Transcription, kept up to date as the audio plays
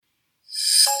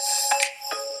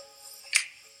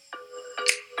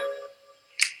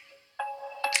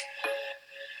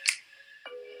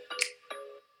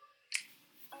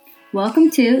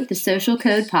Welcome to the Social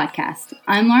Code Podcast.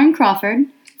 I'm Lauren Crawford,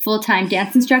 full-time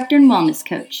dance instructor and wellness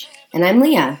coach. And I'm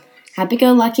Leah,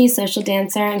 happy-go-lucky social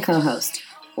dancer and co-host,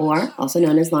 or also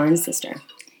known as Lauren's sister.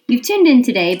 You've tuned in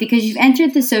today because you've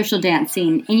entered the social dance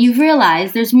scene and you've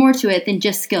realized there's more to it than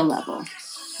just skill level.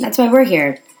 That's why we're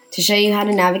here, to show you how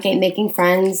to navigate making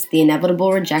friends, the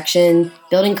inevitable rejection,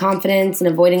 building confidence, and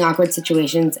avoiding awkward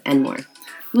situations, and more.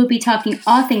 We'll be talking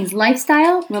all things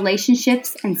lifestyle,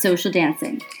 relationships, and social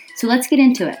dancing. So let's get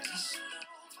into it.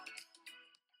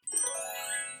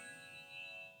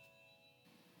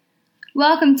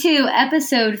 Welcome to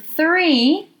episode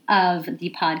 3 of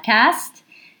the podcast.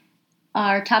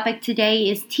 Our topic today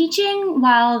is teaching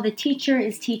while the teacher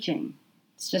is teaching.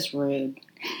 It's just rude.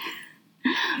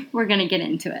 We're going to get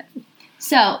into it.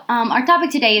 So, our topic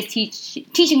today is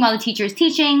teaching while the teacher is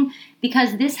teaching,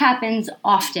 because this happens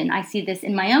often. I see this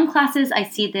in my own classes. I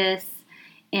see this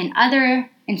in other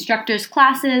instructors'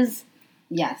 classes.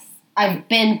 Yes. I've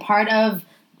been part of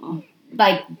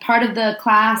the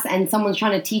class and someone's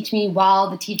trying to teach me while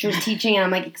the teacher's teaching, and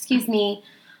I'm like, excuse me,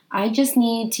 I just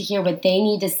need to hear what they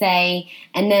need to say.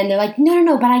 And then they're like,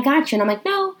 no, but I got you. And I'm like,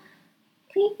 no,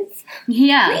 please.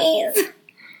 Yeah. Please.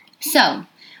 So,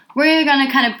 we're going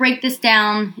to kind of break this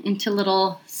down into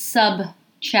little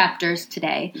sub-chapters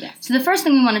today. Yes. So the first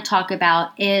thing we want to talk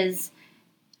about is,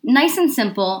 nice and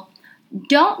simple,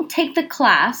 don't take the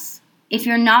class if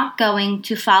you're not going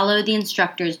to follow the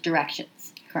instructor's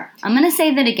directions. Correct. I'm going to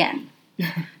say that again.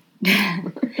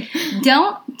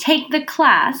 Don't take the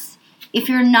class if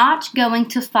you're not going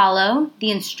to follow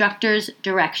the instructor's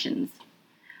directions.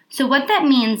 So what that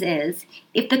means is,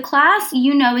 if the class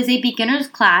you know is a beginner's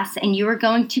class and you are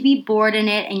going to be bored in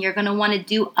it and you're going to want to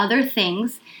do other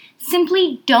things,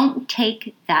 simply don't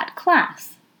take that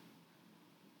class.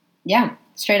 Yeah,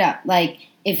 straight up. Like,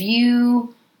 if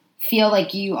you feel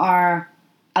like you are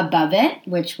above it,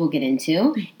 which we'll get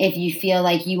into, if you feel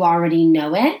like you already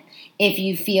know it, if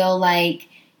you feel like,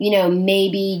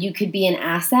 maybe you could be an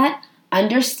asset,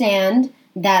 understand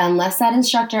that unless that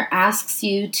instructor asks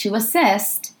you to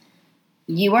assist,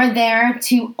 you are there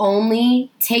to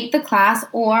only take the class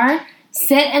or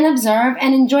sit and observe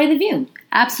and enjoy the view.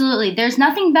 Absolutely. There's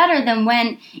nothing better than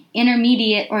when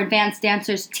intermediate or advanced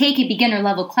dancers take a beginner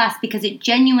level class, because it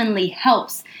genuinely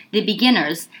helps the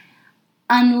beginners,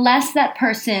 unless that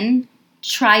person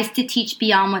tries to teach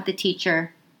beyond what the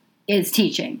teacher is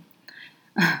teaching.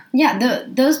 Yeah,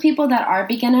 those people that are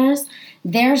beginners,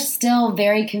 they're still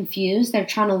very confused. They're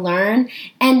trying to learn.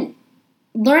 And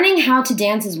learning how to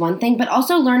dance is one thing, but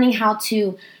also learning how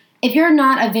to, if you're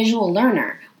not a visual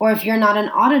learner or if you're not an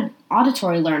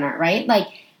auditory learner, right? Like,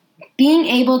 being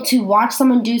able to watch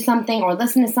someone do something or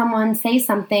listen to someone say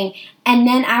something and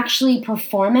then actually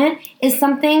perform it is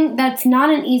something that's not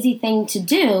an easy thing to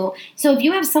do. So if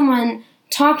you have someone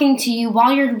talking to you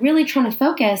while you're really trying to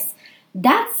focus,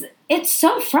 it's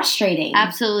so frustrating.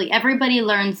 Absolutely. Everybody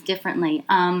learns differently.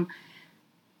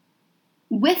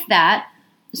 With that,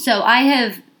 so I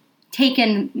have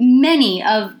taken many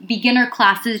of beginner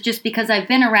classes just because I've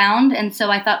been around, and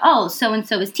so I thought, oh,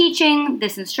 so-and-so is teaching,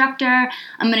 this instructor,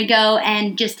 I'm going to go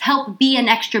and just help be an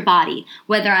extra body,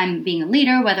 whether I'm being a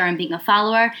leader, whether I'm being a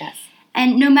follower. Yes.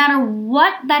 And no matter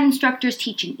what that instructor is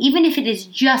teaching, even if it is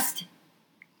just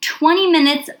 20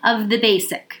 minutes of the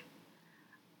basic,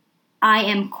 I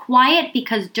am quiet,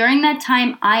 because during that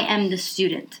time, I am the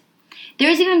student.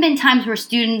 There's even been times where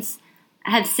students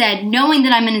have said, knowing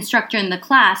that I'm an instructor in the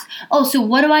class, oh, so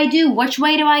what do I do? Which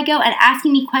way do I go? And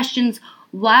asking me questions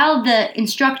while the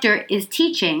instructor is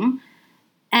teaching.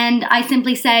 And I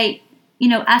simply say,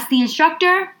 ask the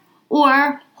instructor,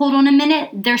 or hold on a minute,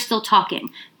 they're still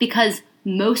talking. Because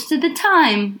most of the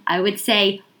time, I would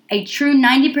say a true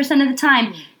 90% of the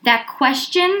time, that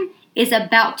question is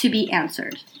about to be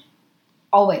answered.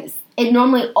 Always. It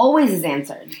normally always is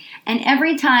answered. And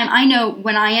every time, I know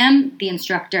when I am the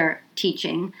instructor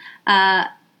teaching,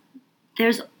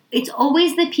 it's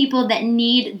always the people that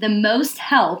need the most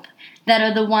help that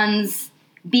are the ones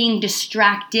being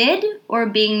distracted or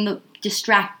being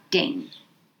distracting.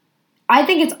 I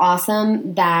think it's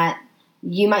awesome that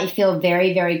you might feel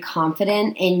very, very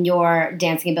confident in your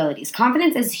dancing abilities.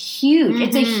 Confidence is huge. Mm-hmm.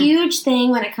 It's a huge thing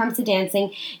when it comes to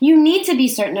dancing. You need to be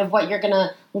certain of what you're going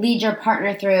to lead your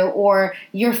partner through or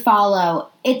your follow.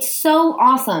 It's so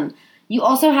awesome. You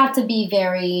also have to be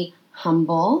very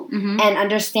humble and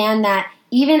understand that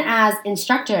even as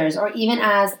instructors or even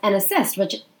as an assist,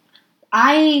 which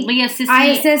I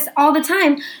assist all the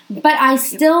time, but I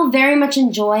still very much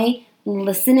enjoy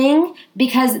listening,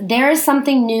 because there is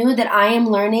something new that I am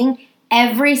learning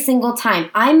every single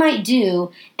time. I might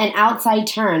do an outside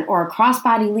turn or a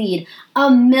crossbody lead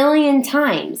 1,000,000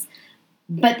 times.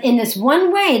 But in this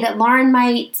one way that Lauren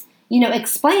might,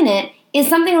 explain it is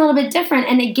something a little bit different,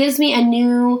 and it gives me a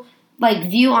new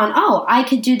view on, I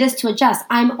could do this to adjust.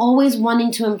 I'm always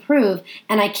wanting to improve,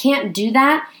 and I can't do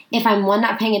that if I'm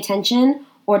not paying attention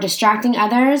or distracting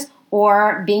others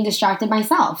or being distracted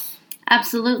myself.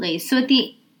 Absolutely. So at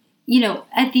the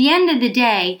end of the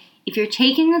day, if you're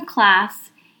taking a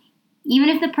class, even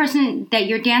if the person that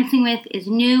you're dancing with is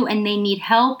new and they need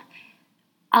help,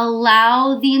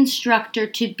 allow the instructor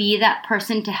to be that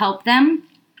person to help them,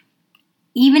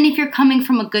 even if you're coming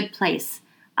from a good place.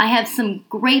 I have some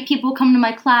great people come to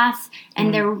my class,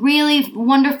 and they're really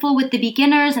wonderful with the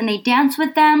beginners, and they dance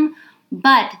with them,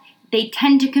 but they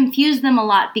tend to confuse them a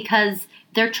lot because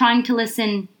they're trying to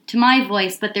listen to my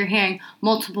voice, but they're hearing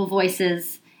multiple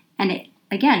voices, and it,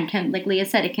 again, like Leah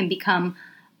said, it can become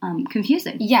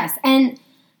confusing. Yes, and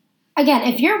again,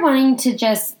 if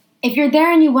you're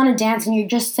there and you want to dance and you're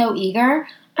just so eager,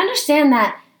 understand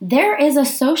that there is a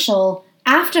social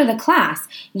after the class.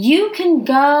 You can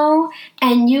go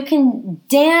and you can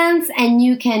dance and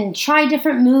you can try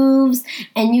different moves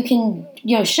and you can,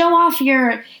 show off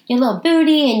your little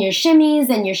booty and your shimmies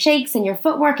and your shakes and your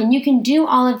footwork, and you can do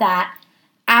all of that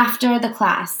after the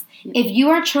class. If you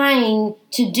are trying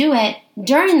to do it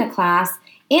during the class,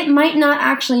 it might not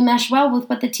actually mesh well with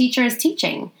what the teacher is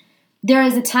teaching. There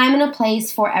is a time and a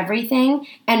place for everything,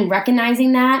 and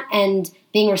recognizing that and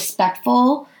being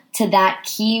respectful to that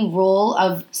key rule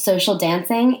of social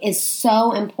dancing is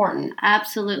so important.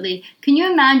 Absolutely. Can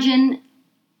you imagine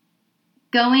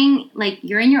going,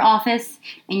 you're in your office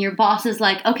and your boss is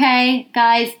like, okay,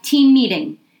 guys, team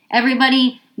meeting.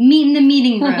 Everybody meet in the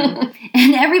meeting room.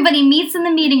 And everybody meets in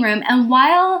the meeting room. And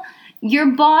while your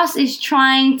boss is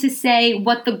trying to say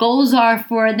what the goals are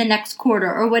for the next quarter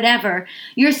or whatever,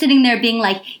 you're sitting there being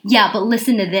like, yeah, but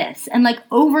listen to this. And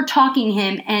over talking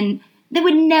him, and that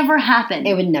would never happen.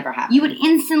 It would never happen. You would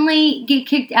instantly get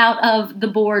kicked out of the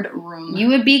boardroom. You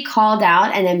would be called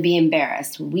out and then be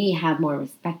embarrassed. We have more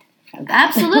respect for that.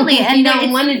 Absolutely. And you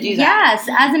don't want to do that. Yes.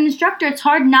 As an instructor, it's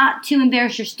hard not to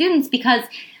embarrass your students because,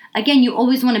 again, you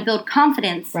always want to build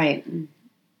confidence. Right.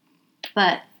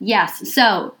 But, yes.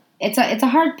 So it's a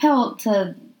hard pill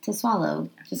to swallow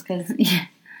just because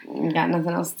you got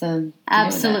nothing else to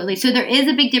Absolutely. So there is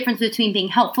a big difference between being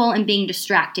helpful and being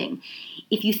distracting.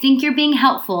 If you think you're being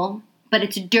helpful, but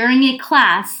it's during a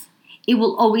class, it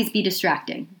will always be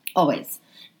distracting. Always.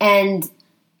 And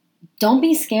don't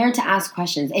be scared to ask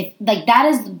questions. That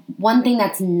is one thing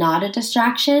that's not a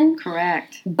distraction.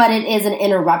 Correct. But it is an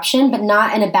interruption, but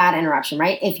not in a bad interruption,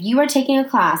 right? If you are taking a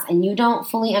class and you don't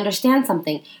fully understand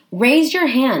something, raise your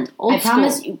hand. I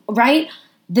promise you, right?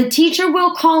 The teacher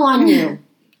will call on you.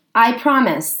 I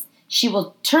promise. She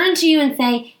will turn to you and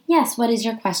say, yes, what is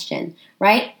your question,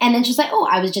 right? And then she'll say,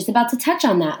 I was just about to touch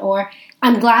on that, or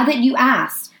I'm glad that you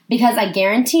asked, because I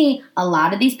guarantee a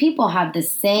lot of these people have the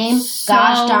same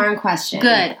gosh darn question.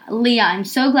 Good. Leah, I'm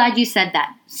so glad you said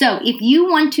that. So if you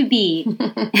want to be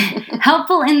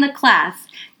helpful in the class,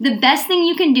 the best thing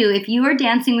you can do if you are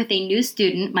dancing with a new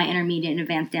student, my intermediate and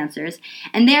advanced dancers,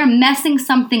 and they are messing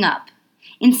something up,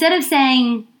 instead of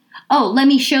saying, let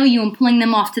me show you, and pulling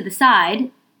them off to the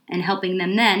side and helping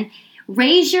them then,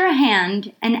 raise your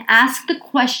hand and ask the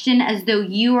question as though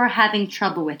you are having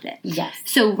trouble with it. Yes.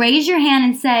 So raise your hand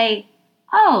and say,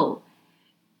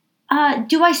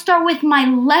 do I start with my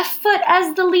left foot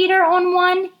as the leader on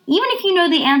one? Even if you know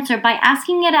the answer, by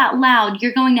asking it out loud,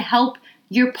 you're going to help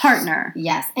your partner.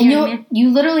 Yes. And you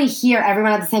literally hear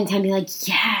everyone at the same time be like,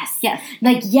 yes. Yes.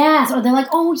 Yes. Or they're like,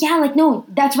 oh, yeah, no,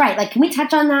 that's right. Can we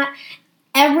touch on that?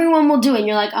 Everyone will do it. And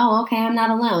you're like, oh, okay, I'm not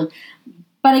alone.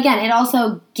 But again, it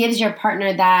also gives your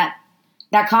partner that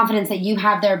confidence that you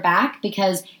have their back,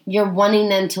 because you're wanting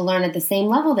them to learn at the same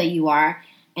level that you are.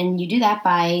 And you do that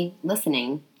by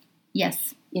listening.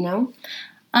 Yes.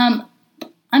 I'm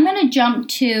going to jump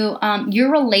to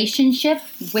your relationship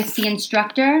with the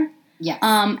instructor. Yes.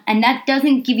 And that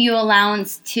doesn't give you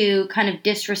allowance to kind of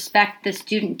disrespect the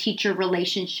student-teacher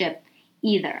relationship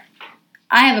either.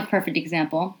 I have a perfect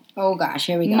example. Oh, gosh,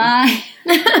 here we go. My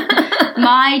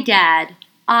dad.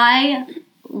 I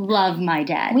love my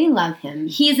dad. We love him.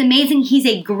 He is amazing. He's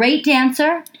a great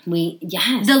dancer.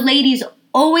 Yes. The ladies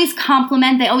always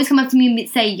compliment. They always come up to me and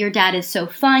say, your dad is so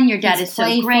fun. Your dad is so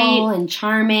great. Playful and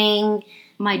charming.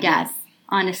 My dad,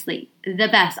 honestly, the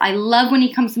best. I love when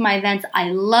he comes to my events. I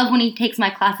love when he takes my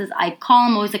classes. I call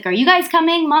him always like, are you guys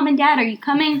coming? Mom and Dad, are you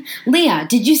coming? Leah,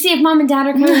 did you see if Mom and Dad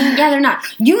are coming? Yeah, they're not.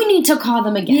 You need to call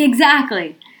them again.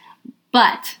 Exactly.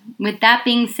 But with that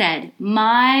being said,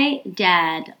 my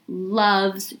dad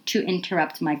loves to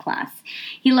interrupt my class.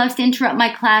 He loves to interrupt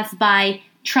my class by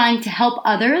trying to help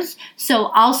others. So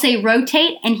I'll say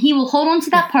rotate, and he will hold on to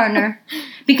that partner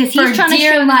because he's trying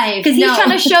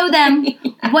to show them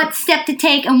what step to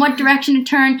take and what direction to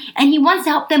turn, and he wants to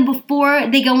help them before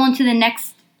they go on to the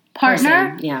next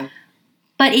partner. Yeah.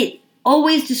 But it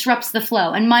always disrupts the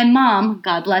flow. And my mom,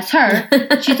 God bless her,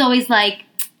 she's always like,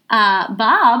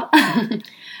 Bob,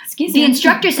 the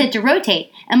instructor said to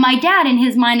rotate. And my dad in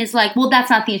his mind is like, well, that's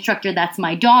not the instructor, that's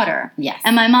my daughter. Yes.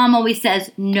 And my mom always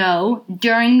says, no,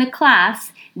 during the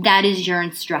class, that is your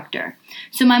instructor.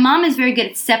 So my mom is very good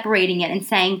at separating it and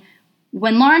saying,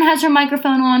 when Lauren has her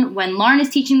microphone on, when Lauren is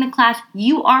teaching the class,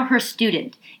 you are her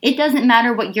student. It doesn't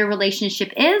matter what your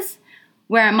relationship is.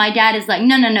 Where my dad is like,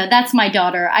 no, that's my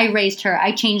daughter. I raised her.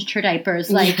 I changed her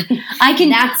diapers. Like, I can.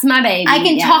 That's my baby. I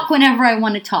can talk whenever I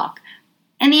want to talk.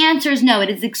 And the answer is no. It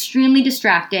is extremely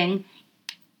distracting,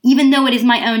 even though it is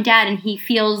my own dad, and he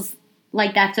feels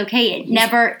like that's okay. It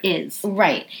never is.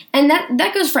 Right. And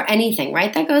that goes for anything,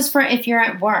 right? That goes for if you're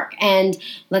at work and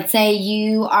let's say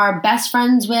you are best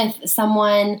friends with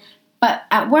someone, but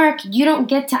at work you don't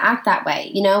get to act that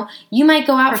way. You know, you might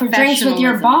go out for drinks with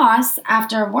your boss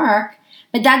after work.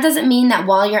 But that doesn't mean that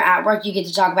while you're at work, you get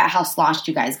to talk about how sloshed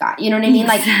you guys got. You know what I mean?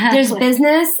 Exactly. Like, there's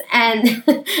business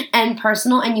and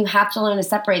personal, and you have to learn to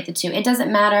separate the two. It doesn't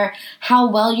matter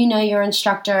how well you know your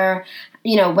instructor,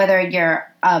 you know, whether you're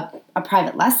a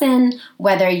private lesson,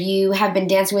 whether you have been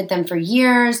dancing with them for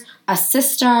years, a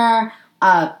sister,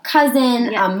 a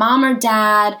cousin, a mom or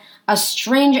dad, a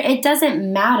stranger. It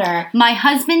doesn't matter. My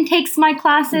husband takes my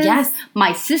classes. Yes.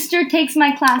 My sister takes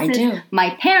my classes. I do.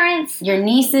 My parents. Your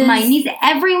nieces. My niece.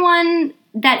 Everyone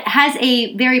that has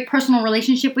a very personal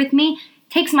relationship with me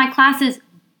takes my classes,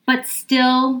 but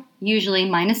still, usually,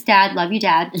 minus dad, love you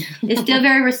dad, is still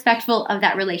very respectful of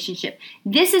that relationship.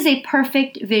 This is a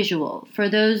perfect visual for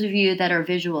those of you that are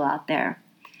visual out there.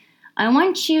 I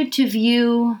want you to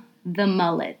view the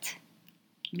mullet,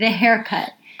 the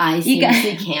haircut. I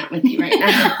seriously can't with you right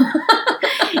now.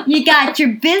 You got your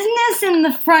business in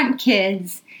the front,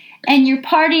 kids, and your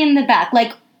party in the back.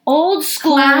 Like old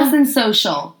school. Class and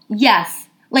social. Yes.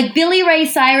 Like Billy Ray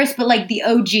Cyrus, but like the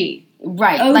OG.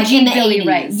 Right. OG like in the Billy 80s.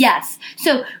 Ray. Yes.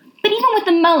 So, but even with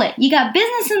the mullet, you got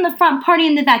business in the front, party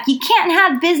in the back. You can't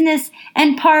have business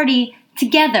and party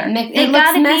together. It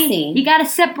looks messy. You got to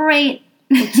separate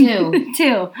the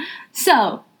two.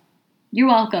 So, you're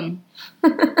welcome.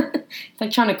 It's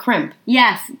like trying to crimp.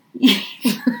 Yes. It's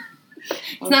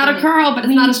not a curl, but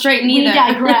it's not a straighten either.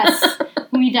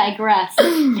 We digress.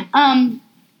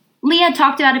 Leah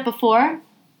talked about it before.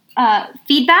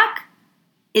 Feedback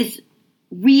is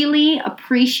really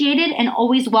appreciated and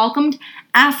always welcomed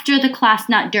after the class,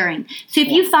 not during. So if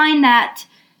you find that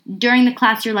during the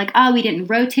class you're like, oh, we didn't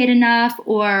rotate enough,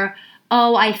 or,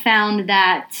 oh, I found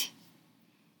that,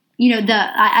 you know,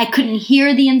 I couldn't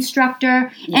hear the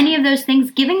instructor, any of those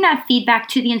things, giving that feedback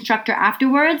to the instructor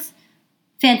afterwards,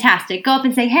 fantastic. Go up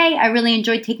and say, hey, I really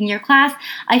enjoyed taking your class.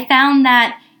 I found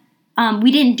that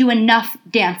we didn't do enough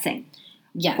dancing.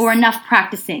 Yes. Or enough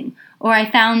practicing. Or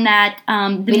I found that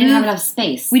we didn't have enough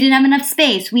space. We didn't have enough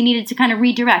space. We needed to kind of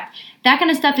redirect. That kind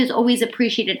of stuff is always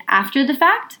appreciated after the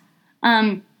fact,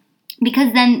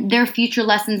 because then their future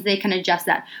lessons, they can adjust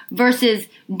that. Versus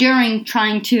during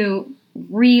trying to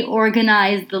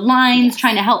reorganize the lines,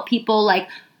 trying to help people, like,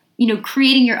 you know,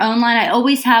 creating your own line. I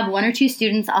always have one or two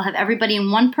students. I'll have everybody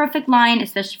in one perfect line,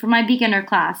 especially for my beginner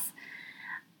class.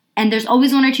 And there's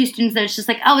always one or two students that it's just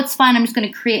like, oh, it's fine. I'm just going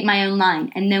to create my own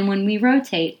line. And then when we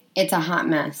rotate, it's a hot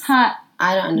mess. I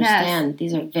don't understand.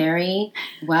 These are very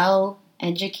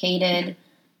well-educated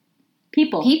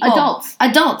people.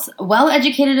 Adults.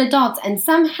 Well-educated adults. And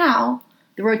somehow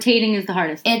the rotating is the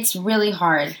hardest. It's really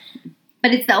hard.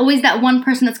 But it's always that one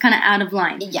person that's kind of out of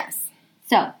line. Yes.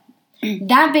 So,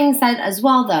 that being said as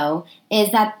well, though,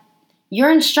 is that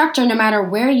your instructor, no matter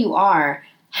where you are,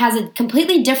 has a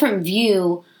completely different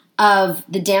view of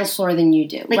the dance floor than you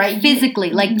do, like right? Physically,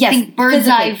 think bird's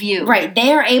eye view. Right.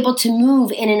 They are able to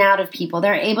move in and out of people.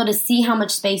 They're able to see how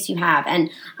much space you have. And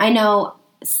I know,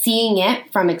 seeing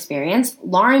it from experience,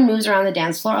 Lauren moves around the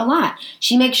dance floor a lot.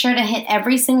 She makes sure to hit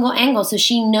every single angle so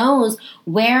she knows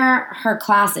where her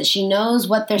class is. She knows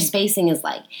what their spacing is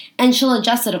like. And she'll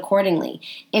adjust it accordingly.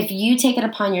 If you take it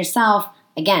upon yourself,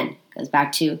 again, goes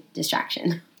back to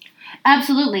distraction.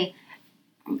 Absolutely.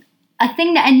 A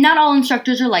thing that, and not all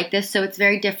instructors are like this, so it's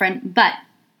very different, but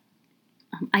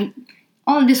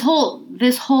this whole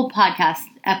podcast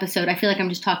episode, I feel like I'm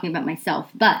just talking about myself,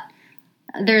 but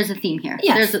there's a theme here.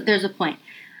 Yes. There's a point.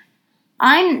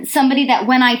 I'm somebody that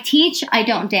when I teach, I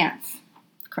don't dance.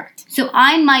 Correct. So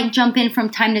I might jump in from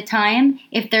time to time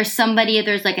if there's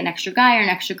like an extra guy or an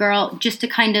extra girl, just to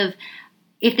kind of,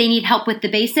 if they need help with the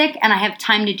basic and I have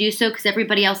time to do so because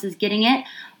everybody else is getting it.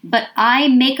 But I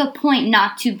make a point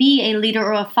not to be a leader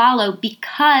or a follow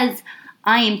because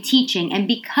I am teaching and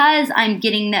because I'm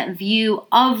getting that view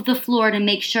of the floor to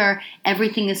make sure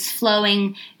everything is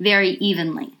flowing very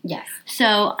evenly. Yes.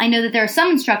 So I know that there are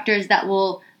some instructors that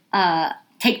will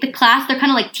take the class. They're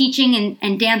kind of like teaching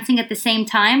and dancing at the same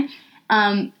time.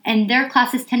 And their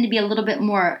classes tend to be a little bit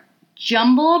more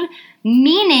jumbled,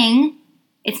 meaning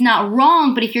it's not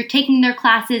wrong, but if you're taking their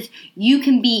classes, you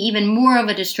can be even more of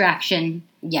a distraction.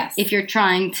 Yes. If you're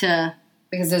trying to...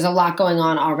 Because there's a lot going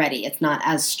on already. It's not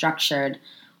as structured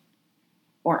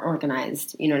or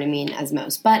organized, you know what I mean, as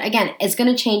most. But again, it's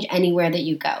going to change anywhere that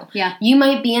you go. Yeah. You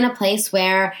might be in a place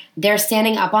where they're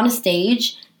standing up on a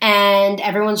stage and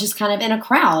everyone's just kind of in a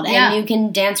crowd and you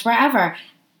can dance wherever.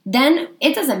 Then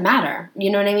it doesn't matter, you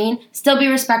know what I mean? Still be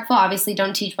respectful. Obviously,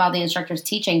 don't teach while the instructor's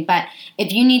teaching. But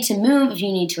if you need to move, if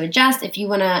you need to adjust, if you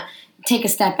want to take a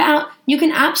step out, you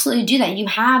can absolutely do that. You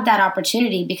have that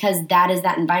opportunity because that is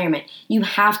that environment. You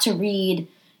have to read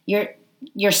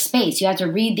your space. You have to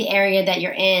read the area that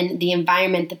you're in, the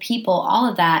environment, the people, all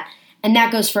of that. And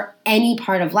that goes for any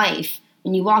part of life.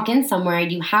 When you walk in somewhere,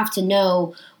 you have to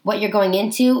know what you're going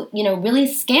into, you know, really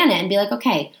scan it and be like,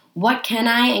 okay, what can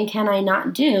I and can I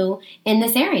not do in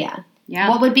this area? Yeah.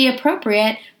 What would be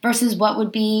appropriate versus what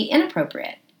would be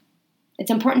inappropriate?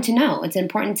 It's important to know. It's an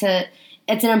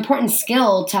important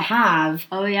skill to have.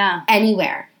 Oh, yeah.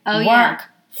 Anywhere. Work,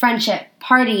 friendship,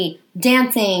 party,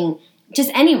 dancing,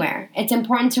 just anywhere. It's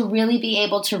important to really be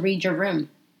able to read your room.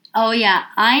 Oh, yeah.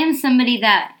 I am somebody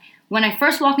that when I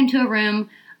first walk into a room,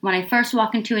 when I first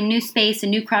walk into a new space, a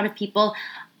new crowd of people,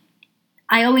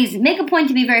 I always make a point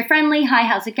to be very friendly. Hi,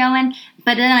 how's it going?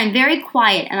 But then I'm very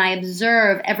quiet and I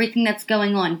observe everything that's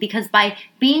going on. Because by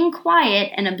being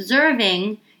quiet and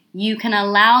observing, you can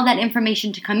allow that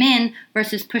information to come in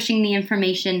versus pushing the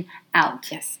information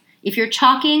out. Yes. If you're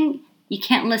talking, you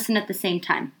can't listen at the same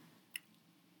time.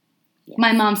 Yes.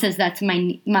 My mom says that to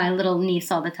my little niece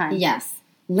all the time. Yes.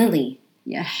 Lily.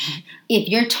 Yeah. If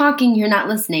you're talking, you're not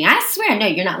listening. I swear, no,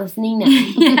 you're not listening now.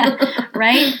 Yeah,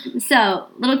 right? So,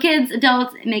 little kids,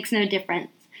 adults, it makes no difference.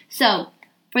 So,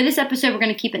 for this episode, we're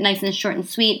going to keep it nice and short and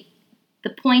sweet. The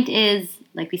point is,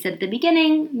 like we said at the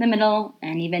beginning, the middle,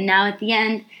 and even now at the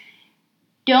end,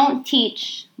 don't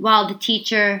teach while the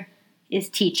teacher is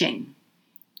teaching.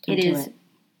 It is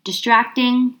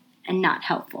distracting and not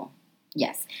helpful.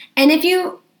 Yes. And if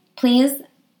you, please,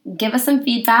 give us some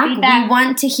feedback. We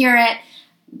want to hear it.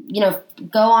 You know,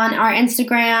 go on our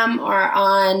Instagram or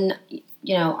on,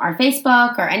 you know, our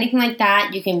Facebook or anything like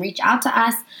that. You can reach out to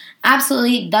us.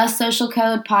 Absolutely, The Social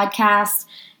Code Podcast.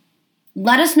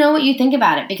 Let us know what you think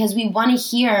about it because we want to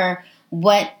hear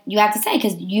what you have to say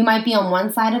because you might be on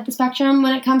one side of the spectrum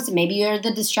when it comes to maybe you're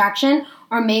the distraction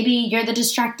or maybe you're the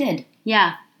distracted.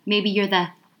 Yeah, maybe you're the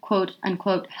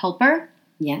quote-unquote helper.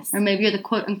 Yes. Or maybe you're the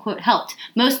quote-unquote helped.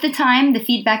 Most of the time, the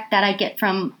feedback that I get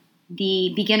from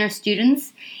the beginner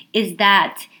students is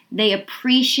that they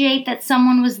appreciate that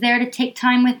someone was there to take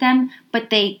time with them, but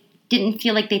they didn't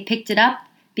feel like they picked it up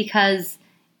because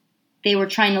they were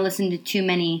trying to listen to too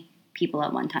many people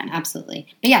at one time. Absolutely.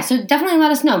 But yeah, so definitely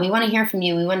let us know. We want to hear from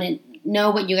you. We want to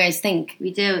know what you guys think.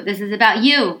 We do. This is about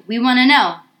you. We want to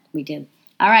know. We do.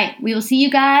 All right. We will see you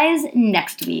guys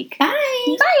next week.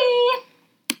 Bye. Bye.